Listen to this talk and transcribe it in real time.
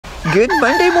Good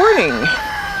Monday morning.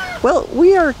 Well,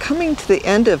 we are coming to the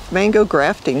end of mango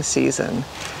grafting season.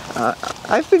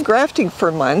 I've been grafting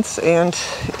for months and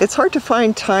it's hard to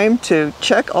find time to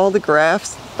check all the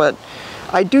grafts, but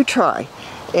I do try.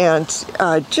 And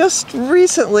just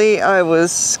recently I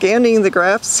was scanning the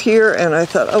grafts here and I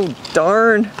thought, oh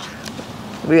darn,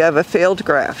 we have a failed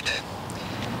graft.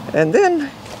 And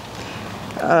then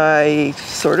I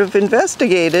sort of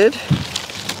investigated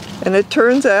and it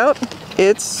turns out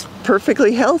it's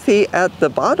perfectly healthy at the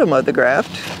bottom of the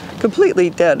graft,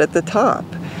 completely dead at the top.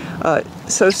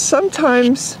 So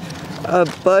sometimes a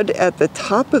bud at the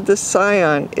top of the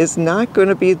scion is not going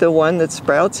to be the one that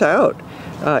sprouts out.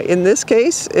 In this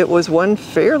case, it was one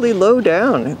fairly low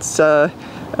down. It's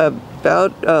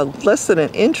about less than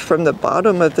an inch from the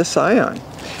bottom of the scion.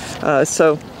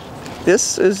 So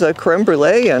this is a creme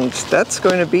brulee, and that's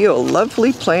going to be a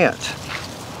lovely plant.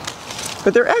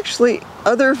 But there are actually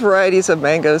other varieties of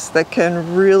mangoes that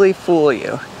can really fool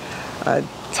you.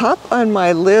 Top on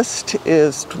my list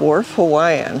is dwarf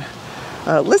Hawaiian.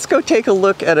 Let's go take a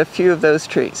look at a few of those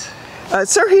trees.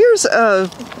 So here's a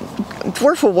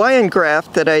dwarf Hawaiian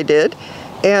graft that I did,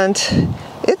 and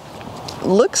it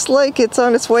looks like it's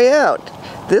on its way out.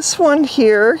 This one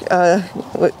here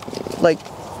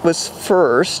was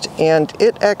first, and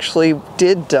it actually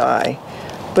did die.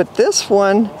 But this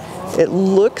one, it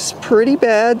looks pretty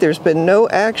bad. There's been no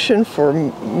action for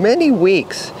many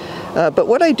weeks. But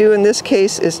what I do in this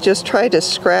case is just try to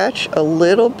scratch a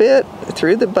little bit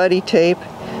through the buddy tape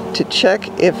to check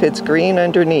if it's green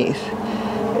underneath.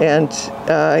 And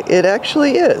it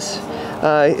actually is.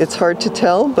 It's hard to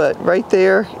tell, but right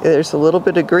there, there's a little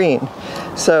bit of green.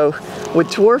 So with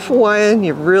dwarf Hawaiian,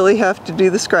 you really have to do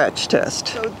the scratch test.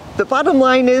 So the bottom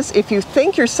line is, if you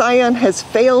think your scion has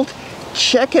failed,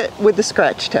 check it with the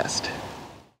scratch test.